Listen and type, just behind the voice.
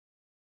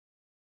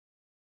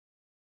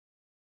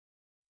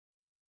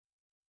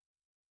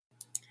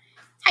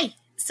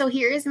So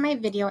here is my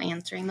video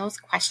answering those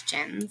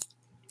questions.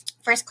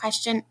 First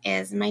question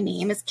is, my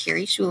name is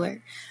Carrie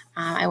Schuler.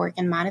 I work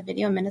in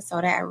Montevideo,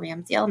 Minnesota at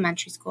Ramsey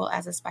Elementary School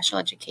as a special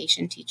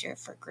education teacher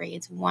for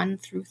grades 1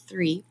 through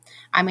 3.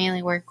 I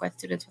mainly work with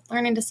students with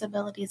learning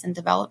disabilities and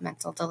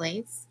developmental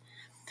delays.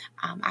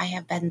 I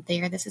have been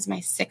there. This is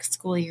my 6th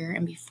school year,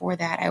 and before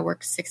that, I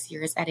worked 6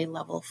 years at a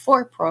level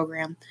 4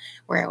 program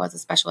where I was a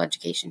special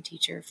education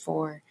teacher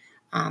for.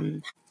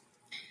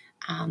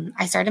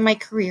 I started my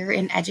career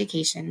in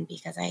education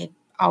because I had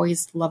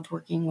always loved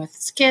working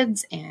with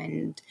kids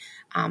and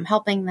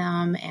helping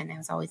them, and I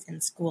was always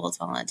in schools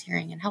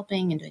volunteering and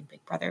helping and doing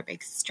Big Brother,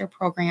 Big Sister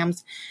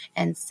programs,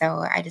 and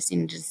so I just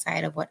needed to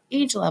decide of what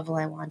age level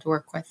I wanted to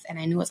work with, and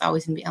I knew it was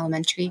always going to be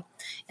elementary.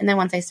 And then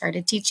once I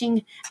started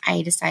teaching,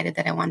 I decided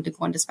that I wanted to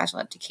go into special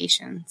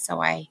education,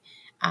 so I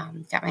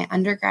got my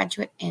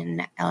undergraduate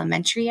in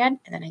elementary ed,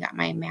 and then I got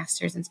my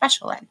master's in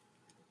special ed.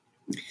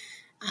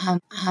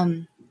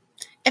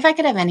 If I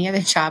could have any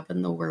other job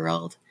in the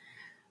world,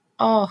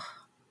 I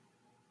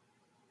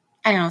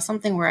don't know,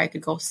 something where I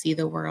could go see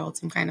the world,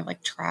 some kind of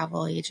like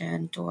travel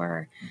agent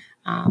or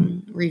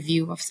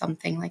review of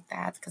something like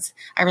that, because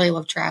I really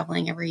love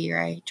traveling. Every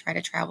year I try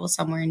to travel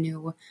somewhere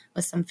new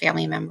with some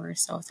family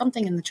members. So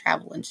something in the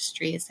travel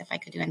industry is, if I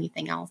could do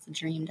anything else, a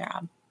dream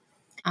job.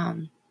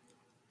 How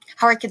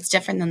are kids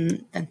different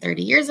than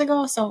 30 years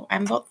ago? So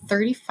I'm about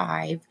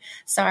 35.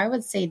 So I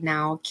would say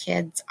now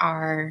kids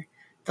are,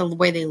 the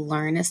way they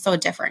learn is so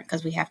different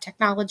because we have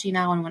technology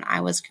now. And when I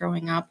was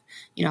growing up,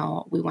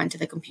 we went to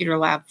the computer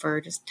lab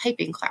for just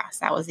typing class.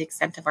 That was the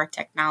extent of our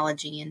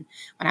technology. And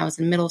when I was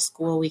in middle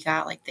school, we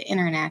got like the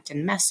internet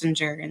and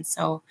Messenger. And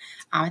so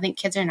I think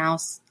kids are now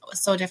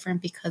so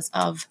different because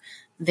of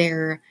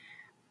their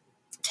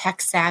tech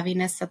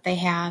savviness that they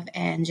have,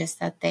 and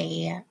just that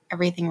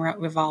everything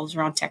revolves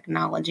around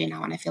technology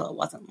now. And I feel it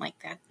wasn't like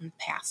that in the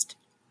past.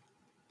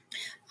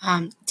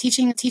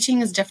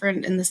 Teaching is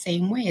different in the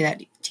same way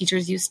that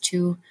teachers used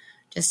to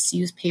just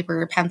use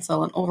paper or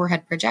pencil, and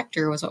overhead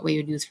projector was what we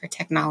would use for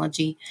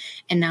technology.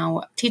 And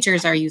now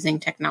teachers are using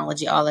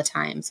technology all the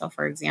time. So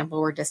for example,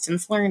 we're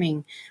distance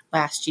learning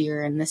last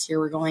year, and this year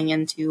we're going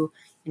into,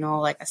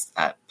 like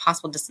a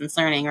possible distance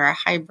learning or a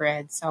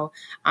hybrid. So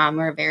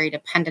we're very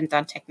dependent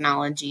on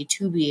technology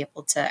to be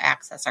able to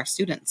access our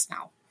students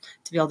now,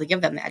 to be able to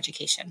give them the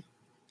education.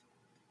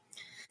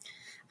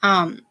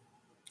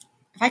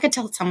 If I could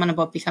tell someone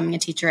about becoming a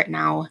teacher right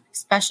now,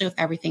 especially with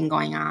everything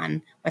going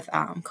on with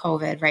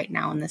COVID right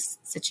now in this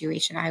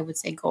situation, I would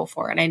say go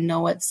for it. I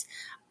know it's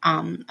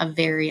a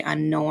very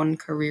unknown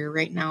career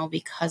right now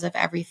because of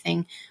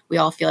everything. We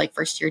all feel like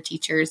first-year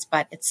teachers,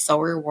 but it's so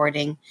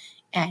rewarding,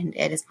 and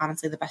it is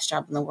honestly the best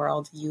job in the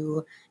world.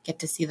 You get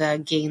to see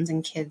the gains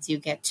in kids. You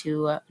get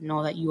to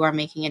know that you are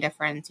making a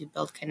difference. You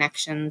build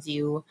connections.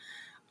 You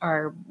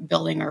are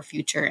building our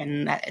future,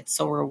 and that it's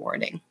so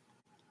rewarding.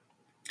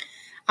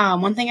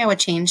 One thing I would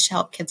change to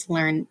help kids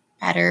learn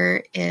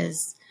better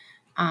is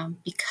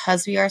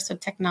because we are so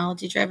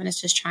technology driven, it's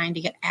just trying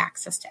to get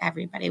access to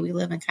everybody. We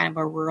live in kind of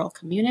a rural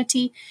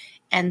community.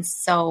 And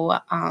so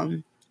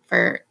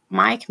for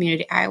my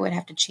community, I would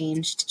have to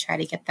change to try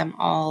to get them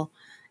all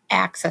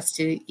access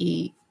to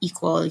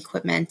equal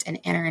equipment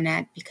and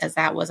internet, because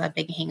that was a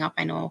big hang up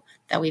I know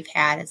that we've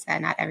had, is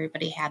that not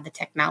everybody had the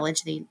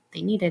technology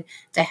they needed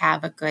to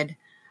have a good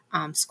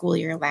school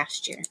year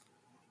last year.